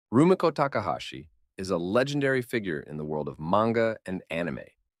Rumiko Takahashi is a legendary figure in the world of manga and anime,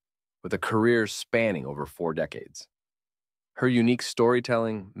 with a career spanning over 4 decades. Her unique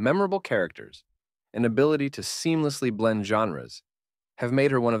storytelling, memorable characters, and ability to seamlessly blend genres have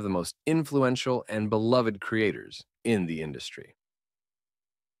made her one of the most influential and beloved creators in the industry.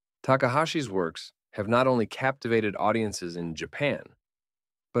 Takahashi's works have not only captivated audiences in Japan,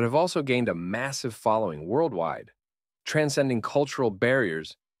 but have also gained a massive following worldwide, transcending cultural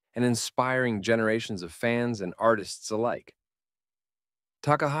barriers and inspiring generations of fans and artists alike.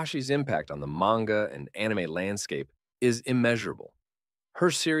 Takahashi's impact on the manga and anime landscape is immeasurable.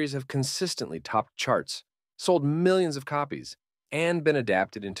 Her series have consistently topped charts, sold millions of copies, and been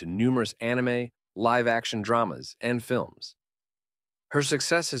adapted into numerous anime, live-action dramas, and films. Her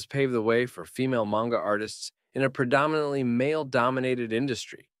success has paved the way for female manga artists in a predominantly male-dominated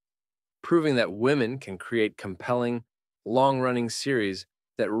industry, proving that women can create compelling, long-running series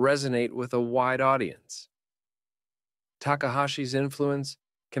that resonate with a wide audience. Takahashi's influence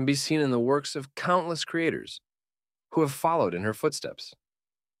can be seen in the works of countless creators who have followed in her footsteps,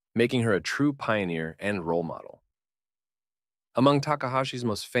 making her a true pioneer and role model. Among Takahashi's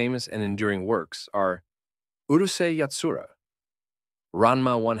most famous and enduring works are Urusei Yatsura,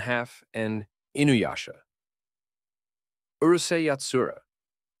 Ranma½ and InuYasha. Urusei Yatsura,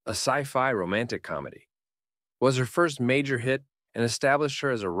 a sci-fi romantic comedy, was her first major hit and established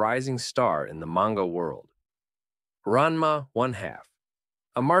her as a rising star in the manga world. Ranma½,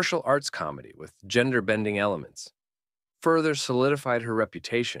 a martial arts comedy with gender-bending elements, further solidified her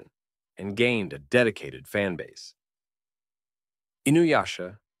reputation and gained a dedicated fan base.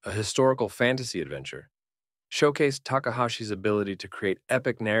 InuYasha, a historical fantasy adventure, showcased Takahashi's ability to create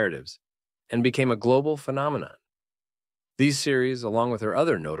epic narratives and became a global phenomenon. These series, along with her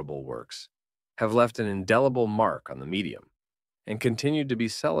other notable works, have left an indelible mark on the medium and continued to be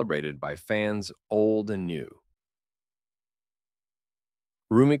celebrated by fans old and new.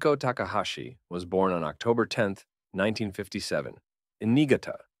 Rumiko Takahashi was born on October 10, 1957, in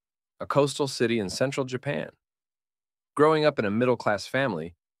Niigata, a coastal city in central Japan. Growing up in a middle-class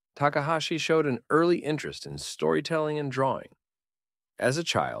family, Takahashi showed an early interest in storytelling and drawing. As a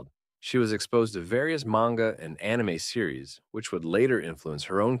child, she was exposed to various manga and anime series, which would later influence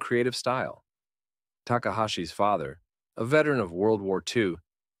her own creative style. Takahashi's father, a veteran of World War II,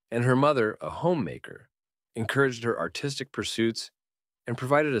 and her mother, a homemaker, encouraged her artistic pursuits and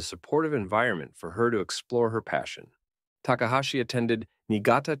provided a supportive environment for her to explore her passion. Takahashi attended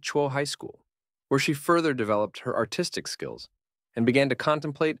Niigata Chuo High School, where she further developed her artistic skills and began to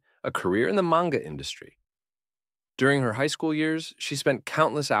contemplate a career in the manga industry. During her high school years, she spent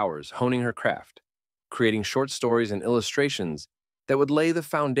countless hours honing her craft, creating short stories and illustrations that would lay the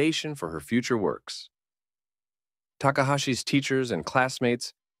foundation for her future works. Takahashi's teachers and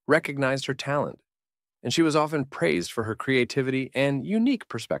classmates recognized her talent, and she was often praised for her creativity and unique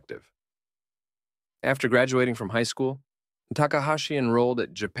perspective. After graduating from high school, Takahashi enrolled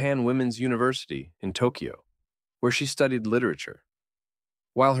at Japan Women's University in Tokyo, where she studied literature.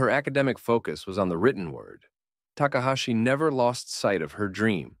 While her academic focus was on the written word, Takahashi never lost sight of her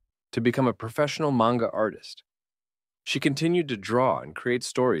dream to become a professional manga artist. She continued to draw and create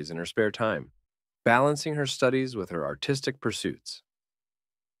stories in her spare time, balancing her studies with her artistic pursuits.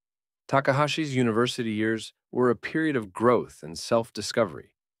 Takahashi's university years were a period of growth and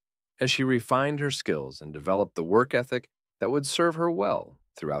self-discovery, as she refined her skills and developed the work ethic that would serve her well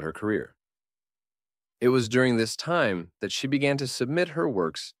throughout her career. It was during this time that she began to submit her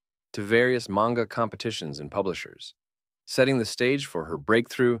works to various manga competitions and publishers, setting the stage for her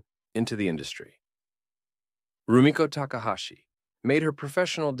breakthrough into the industry. Rumiko Takahashi made her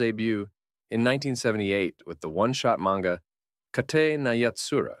professional debut in 1978 with the one-shot manga Kate na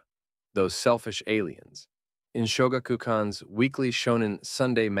Yatsura, Those Selfish Aliens, in Shogakukan's weekly shonen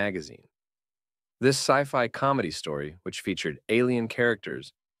Sunday magazine. This sci-fi comedy story, which featured alien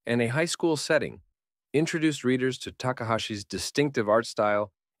characters and a high school setting, introduced readers to Takahashi's distinctive art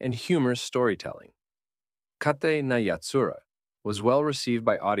style and humorous storytelling. Kate na Yatsura was well received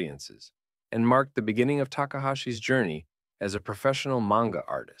by audiences and marked the beginning of Takahashi's journey as a professional manga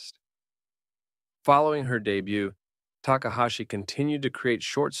artist. Following her debut, Takahashi continued to create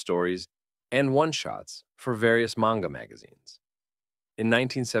short stories and one-shots for various manga magazines. In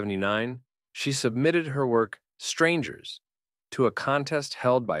 1979, she submitted her work Strangers to a contest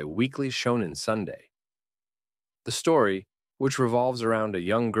held by Weekly Shonen Sunday. The story, which revolves around a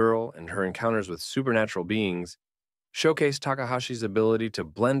young girl and her encounters with supernatural beings, showcased Takahashi's ability to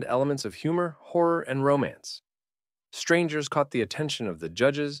blend elements of humor, horror, and romance. Strangers caught the attention of the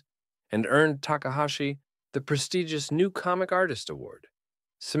judges and earned Takahashi the prestigious New Comic Artist Award,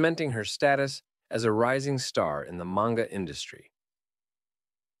 cementing her status as a rising star in the manga industry.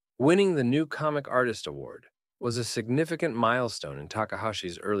 Winning the New Comic Artist Award was a significant milestone in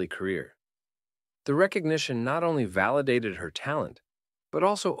Takahashi's early career. The recognition not only validated her talent, but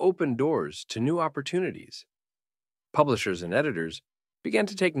also opened doors to new opportunities. Publishers and editors began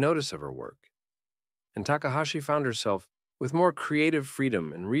to take notice of her work, and Takahashi found herself with more creative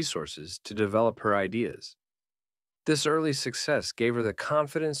freedom and resources to develop her ideas. This early success gave her the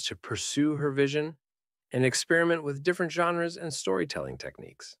confidence to pursue her vision and experiment with different genres and storytelling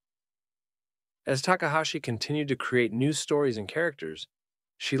techniques. As Takahashi continued to create new stories and characters,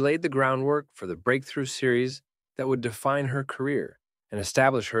 she laid the groundwork for the breakthrough series that would define her career and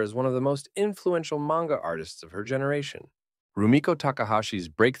establish her as one of the most influential manga artists of her generation. Rumiko Takahashi's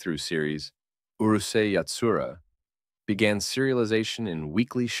breakthrough series, Urusei Yatsura, began serialization in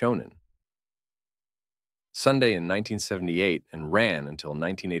Weekly Shonen Sunday in 1978 and ran until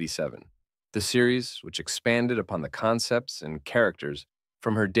 1987. The series, which expanded upon the concepts and characters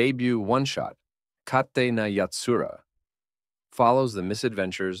from her debut one-shot, Kate na Yatsura, follows the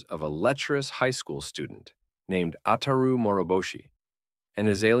misadventures of a lecherous high school student named Ataru Moroboshi and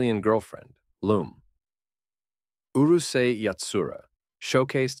his alien girlfriend, Loom. Urusei Yatsura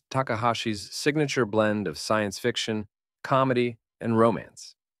showcased Takahashi's signature blend of science fiction, comedy, and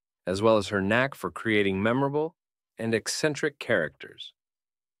romance, as well as her knack for creating memorable and eccentric characters.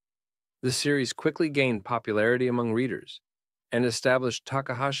 The series quickly gained popularity among readers and established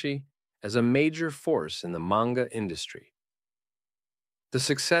Takahashi as a major force in the manga industry. The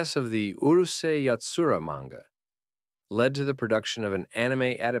success of the Urusei Yatsura manga led to the production of an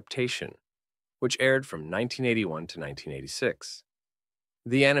anime adaptation, which aired from 1981 to 1986.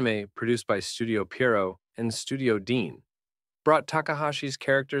 The anime, produced by Studio Pierrot and Studio Dean, brought Takahashi's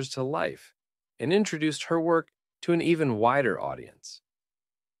characters to life and introduced her work to an even wider audience.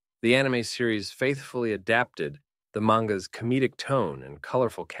 The anime series faithfully adapted the manga's comedic tone and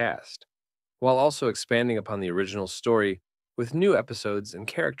colorful cast, while also expanding upon the original story with new episodes and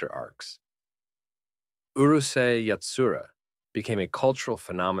character arcs. Urusei Yatsura became a cultural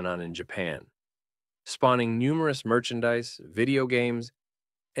phenomenon in Japan, spawning numerous merchandise, video games,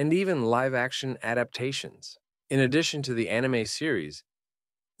 and even live-action adaptations. In addition to the anime series,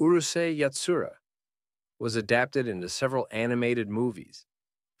 Urusei Yatsura was adapted into several animated movies,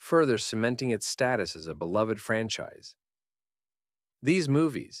 further cementing its status as a beloved franchise. These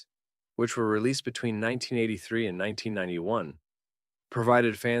movies, which were released between 1983 and 1991,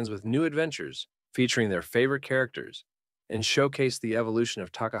 provided fans with new adventures featuring their favorite characters and showcased the evolution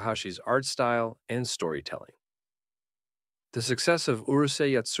of Takahashi's art style and storytelling. The success of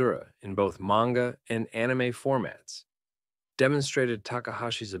Urusei Yatsura in both manga and anime formats demonstrated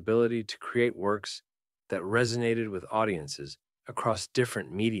Takahashi's ability to create works that resonated with audiences across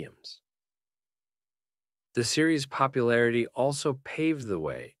different mediums. The series' popularity also paved the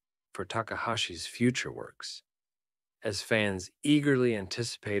way for Takahashi's future works, as fans eagerly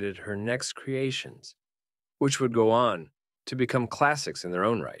anticipated her next creations, which would go on to become classics in their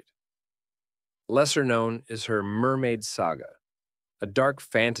own right. Lesser known is her Mermaid Saga, a dark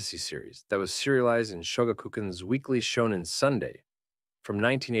fantasy series that was serialized in Shogakukan's Weekly Shonen Sunday from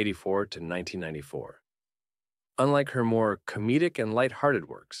 1984 to 1994. Unlike her more comedic and lighthearted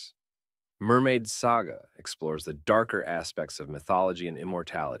works, Mermaid Saga explores the darker aspects of mythology and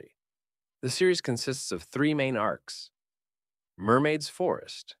immortality. The series consists of three main arcs: Mermaid's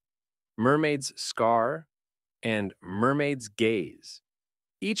Forest, Mermaid's Scar, and Mermaid's Gaze,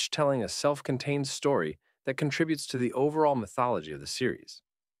 each telling a self-contained story that contributes to the overall mythology of the series.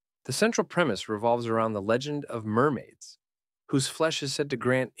 The central premise revolves around the legend of mermaids, whose flesh is said to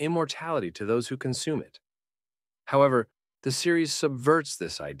grant immortality to those who consume it. However, the series subverts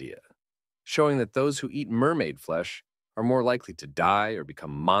this idea, showing that those who eat mermaid flesh are more likely to die or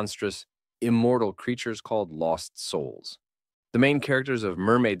become monstrous, immortal creatures called lost souls. The main characters of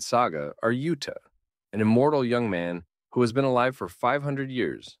Mermaid Saga are Yuta, an immortal young man who has been alive for 500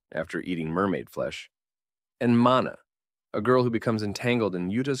 years after eating mermaid flesh, and Mana, a girl who becomes entangled in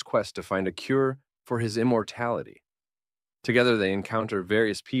Yuta's quest to find a cure for his immortality. Together they encounter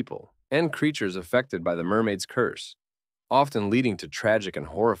various people and creatures affected by the mermaid's curse, often leading to tragic and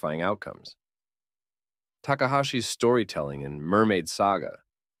horrifying outcomes. Takahashi's storytelling in Mermaid Saga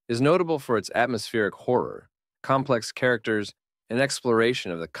is notable for its atmospheric horror, complex characters, and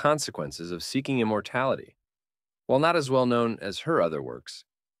exploration of the consequences of seeking immortality. While not as well known as her other works,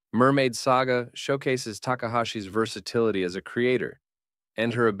 Mermaid Saga showcases Takahashi's versatility as a creator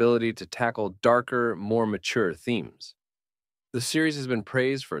and her ability to tackle darker, more mature themes. The series has been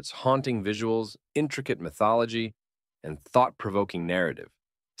praised for its haunting visuals, intricate mythology, and thought-provoking narrative.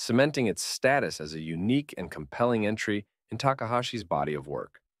 cementing its status as a unique and compelling entry in Takahashi's body of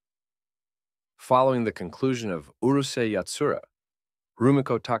work. Following the conclusion of Urusei Yatsura,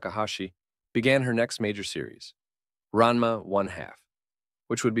 Rumiko Takahashi began her next major series, Ranma½,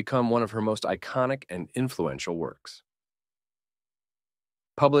 which would become one of her most iconic and influential works.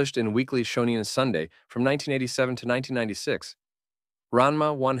 Published in Weekly Shonen Sunday from 1987 to 1996,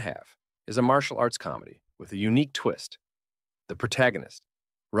 Ranma½ is a martial arts comedy with a unique twist. The protagonist,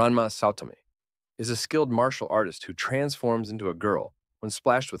 Ranma®, is a skilled martial artist who transforms into a girl when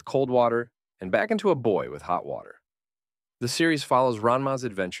splashed with cold water and back into a boy with hot water. The series follows Ranma's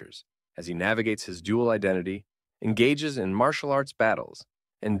adventures as he navigates his dual identity, engages in martial arts battles,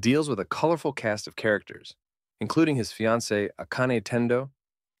 and deals with a colorful cast of characters, including his fiancée Akane Tendo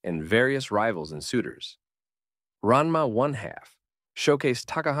and various rivals and suitors. Ranma½ showcased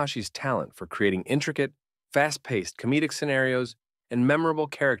Takahashi's talent for creating intricate, fast-paced comedic scenarios and memorable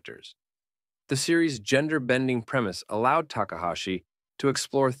characters. The series' gender-bending premise allowed Takahashi to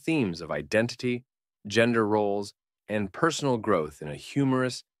explore themes of identity, gender roles, and personal growth in a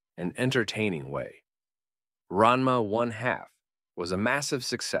humorous and entertaining way. Ranma½ was a massive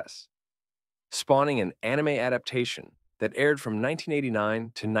success, spawning an anime adaptation that aired from 1989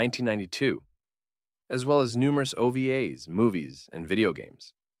 to 1992, as well as numerous OVAs, movies, and video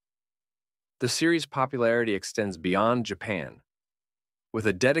games. The series' popularity extends beyond Japan, with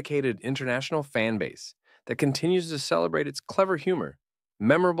a dedicated international fan base that continues to celebrate its clever humor,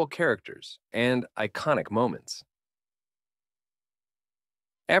 memorable characters, and iconic moments.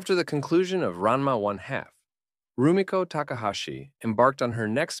 After the conclusion of Ranma½ Rumiko Takahashi embarked on her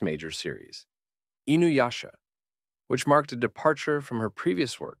next major series, InuYasha, which marked a departure from her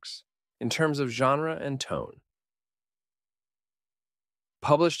previous works in terms of genre and tone.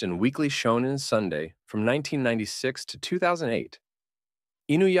 Published in Weekly Shonen Sunday from 1996 to 2008,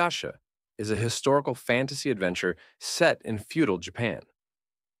 InuYasha is a historical fantasy adventure set in feudal Japan.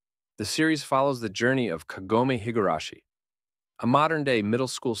 The series follows the journey of Kagome Higurashi, a modern-day middle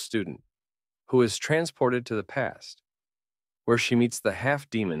school student who is transported to the past, where she meets the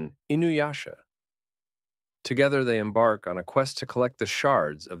half-demon InuYasha. Together they embark on a quest to collect the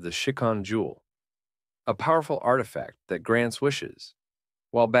shards of the Shikon Jewel, a powerful artifact that grants wishes,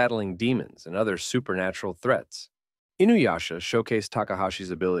 while battling demons and other supernatural threats. InuYasha showcased Takahashi's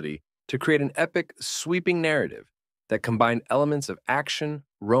ability to create an epic, sweeping narrative that combined elements of action,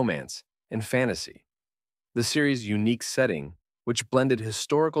 romance, and fantasy. The series' unique setting, which blended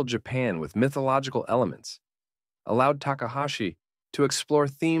historical Japan with mythological elements, allowed Takahashi to explore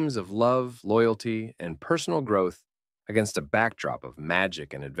themes of love, loyalty, and personal growth against a backdrop of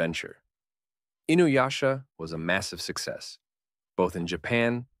magic and adventure. InuYasha was a massive success, both in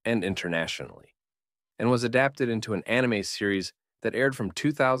Japan and internationally, and was adapted into an anime series that aired from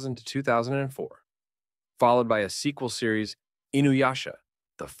 2000 to 2004, followed by a sequel series, InuYasha,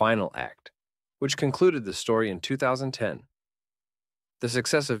 The Final Act, which concluded the story in 2010. The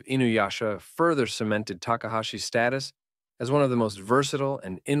success of InuYasha further cemented Takahashi's status as one of the most versatile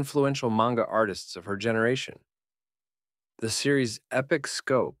and influential manga artists of her generation. The series' epic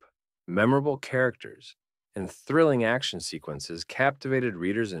scope, memorable characters, and thrilling action sequences captivated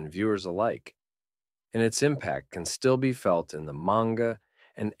readers and viewers alike, and its impact can still be felt in the manga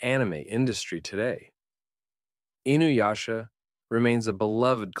and anime industry today. InuYasha remains a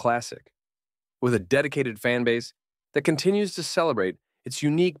beloved classic, with a dedicated fan base that continues to celebrate its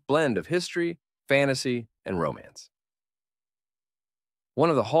unique blend of history, fantasy, and romance. One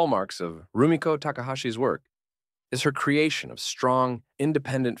of the hallmarks of Rumiko Takahashi's work is her creation of strong,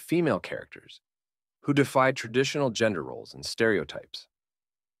 independent female characters who defy traditional gender roles and stereotypes.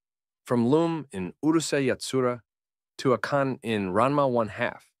 From Lum in Urusei Yatsura to Akan in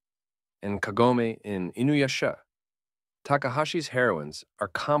Ranma½ and Kagome in InuYasha, Takahashi's heroines are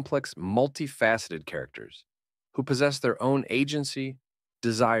complex, multifaceted characters who possess their own agency,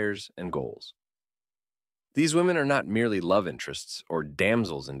 desires, and goals. These women are not merely love interests or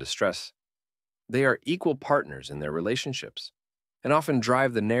damsels in distress. They are equal partners in their relationships and often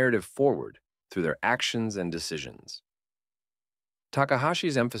drive the narrative forward through their actions and decisions.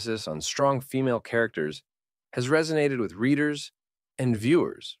 Takahashi's emphasis on strong female characters has resonated with readers and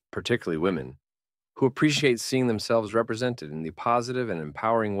viewers, particularly women, who appreciate seeing themselves represented in the positive and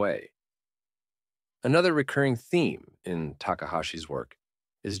empowering way. Another recurring theme in Takahashi's work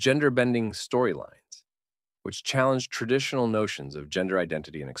is gender-bending storylines, which challenge traditional notions of gender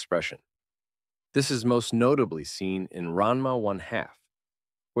identity and expression. This is most notably seen in Ranma½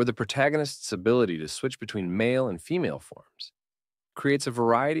 where the protagonist's ability to switch between male and female forms creates a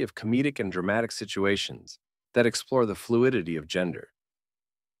variety of comedic and dramatic situations that explore the fluidity of gender.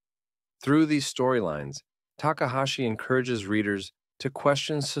 Through these storylines, Takahashi encourages readers to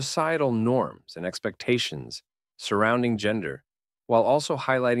question societal norms and expectations surrounding gender, while also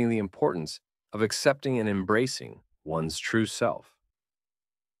highlighting the importance of accepting and embracing one's true self.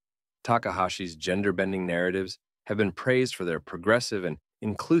 Takahashi's gender-bending narratives have been praised for their progressive and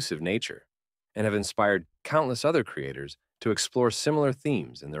inclusive nature, and have inspired countless other creators to explore similar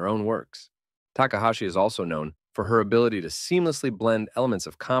themes in their own works. Takahashi is also known for her ability to seamlessly blend elements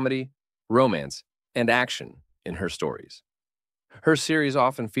of comedy, romance, and action in her stories. Her series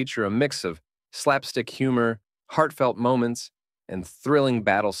often feature a mix of slapstick humor, heartfelt moments, and thrilling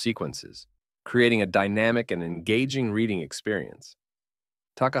battle sequences, creating a dynamic and engaging reading experience.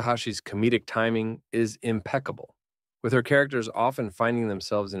 Takahashi's comedic timing is impeccable, with her characters often finding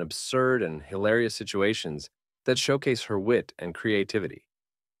themselves in absurd and hilarious situations that showcase her wit and creativity.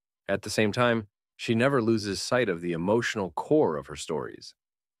 At the same time, she never loses sight of the emotional core of her stories,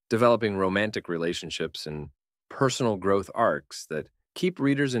 developing romantic relationships and personal growth arcs that keep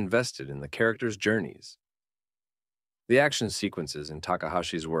readers invested in the characters' journeys. The action sequences in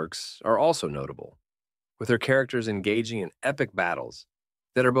Takahashi's works are also notable, with her characters engaging in epic battles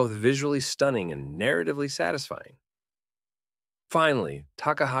that are both visually stunning and narratively satisfying. Finally,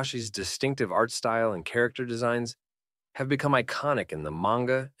 Takahashi's distinctive art style and character designs have become iconic in the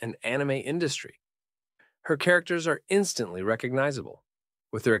manga and anime industry. Her characters are instantly recognizable,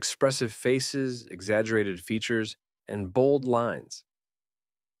 with their expressive faces, exaggerated features, and bold lines.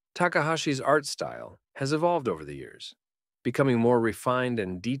 Takahashi's art style has evolved over the years, becoming more refined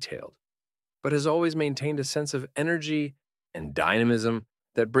and detailed, but has always maintained a sense of energy and dynamism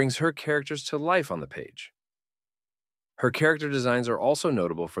that brings her characters to life on the page. Her character designs are also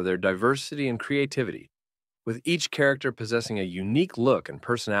notable for their diversity and creativity, with each character possessing a unique look and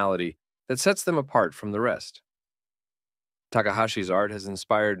personality that sets them apart from the rest. Takahashi's art has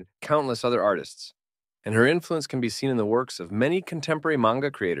inspired countless other artists, and her influence can be seen in the works of many contemporary manga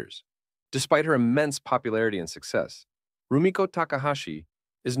creators. Despite her immense popularity and success, Rumiko Takahashi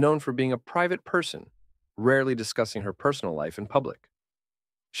is known for being a private person, rarely discussing her personal life in public.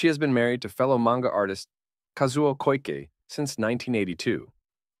 She has been married to fellow manga artist Kazuo Koike since 1982,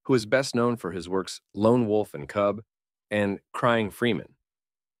 who is best known for his works Lone Wolf and Cub and Crying Freeman.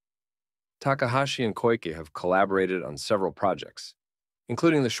 Takahashi and Koike have collaborated on several projects,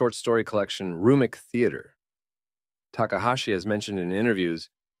 including the short story collection Rumik Theater. Takahashi has mentioned in interviews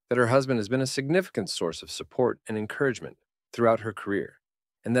that her husband has been a significant source of support and encouragement throughout her career,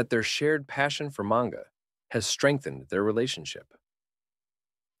 and that their shared passion for manga has strengthened their relationship.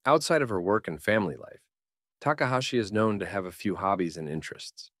 Outside of her work and family life, Takahashi is known to have a few hobbies and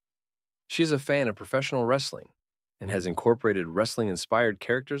interests. She is a fan of professional wrestling and has incorporated wrestling-inspired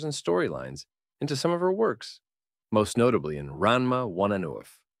characters and storylines into some of her works, most notably in Ranma %.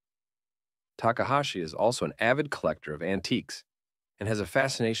 Takahashi is also an avid collector of antiques and has a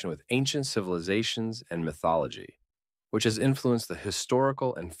fascination with ancient civilizations and mythology, which has influenced the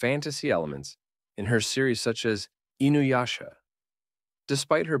historical and fantasy elements in her series such as InuYasha.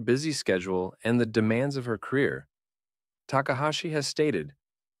 Despite her busy schedule and the demands of her career, Takahashi has stated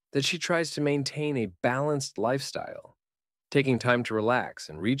that she tries to maintain a balanced lifestyle, taking time to relax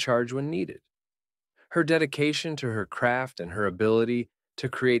and recharge when needed. Her dedication to her craft and her ability to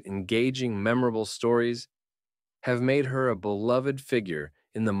create engaging, memorable stories have made her a beloved figure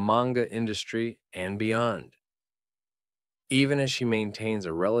in the manga industry and beyond, even as she maintains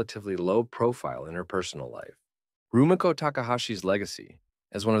a relatively low profile in her personal life. Rumiko Takahashi's legacy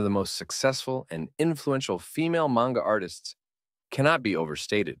as one of the most successful and influential female manga artists cannot be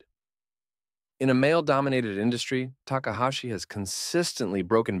overstated. In a male-dominated industry, Takahashi has consistently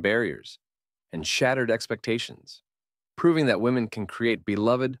broken barriers and shattered expectations, proving that women can create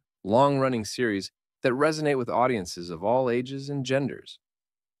beloved, long-running series that resonate with audiences of all ages and genders.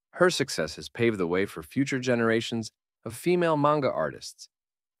 Her success has paved the way for future generations of female manga artists,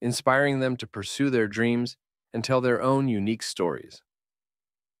 inspiring them to pursue their dreams and tell their own unique stories.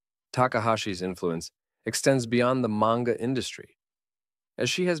 Takahashi's influence extends beyond the manga industry, as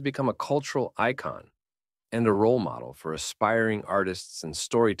she has become a cultural icon and a role model for aspiring artists and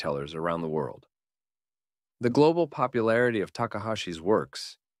storytellers around the world. The global popularity of Takahashi's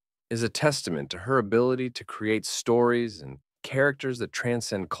works is a testament to her ability to create stories and characters that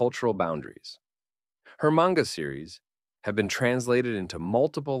transcend cultural boundaries. Her manga series have been translated into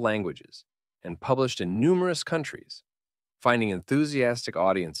multiple languages and published in numerous countries, finding enthusiastic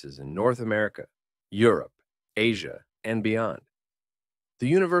audiences in North America, Europe, Asia, and beyond. The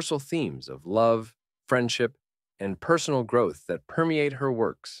universal themes of love, friendship, and personal growth that permeate her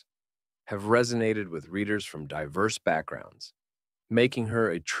works have resonated with readers from diverse backgrounds, making her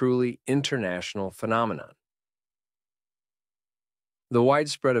a truly international phenomenon. The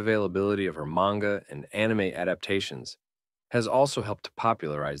widespread availability of her manga and anime adaptations has also helped to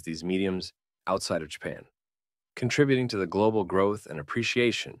popularize these mediums outside of Japan, contributing to the global growth and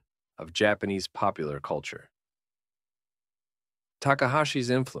appreciation of Japanese popular culture. Takahashi's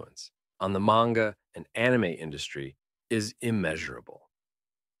influence on the manga and anime industry is immeasurable.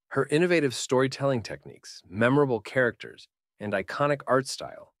 Her innovative storytelling techniques, memorable characters, and iconic art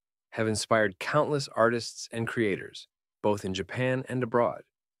style have inspired countless artists and creators, both in Japan and abroad.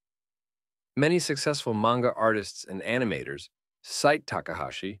 Many successful manga artists and animators cite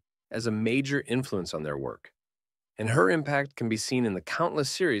Takahashi as a major influence on their work, and her impact can be seen in the countless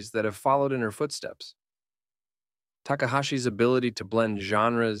series that have followed in her footsteps. Takahashi's ability to blend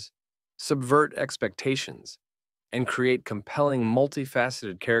genres, subvert expectations, and create compelling,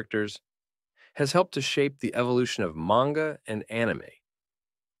 multifaceted characters has helped to shape the evolution of manga and anime,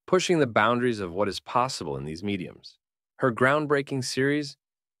 pushing the boundaries of what is possible in these mediums. Her groundbreaking series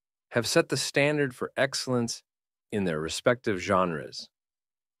have set the standard for excellence in their respective genres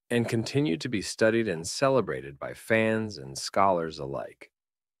and continue to be studied and celebrated by fans and scholars alike.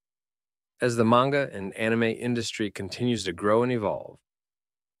 As the manga and anime industry continues to grow and evolve,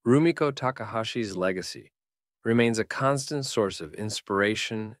 Rumiko Takahashi's legacy remains a constant source of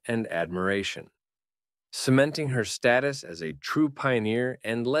inspiration and admiration, cementing her status as a true pioneer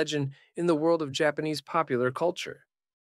and legend in the world of Japanese popular culture.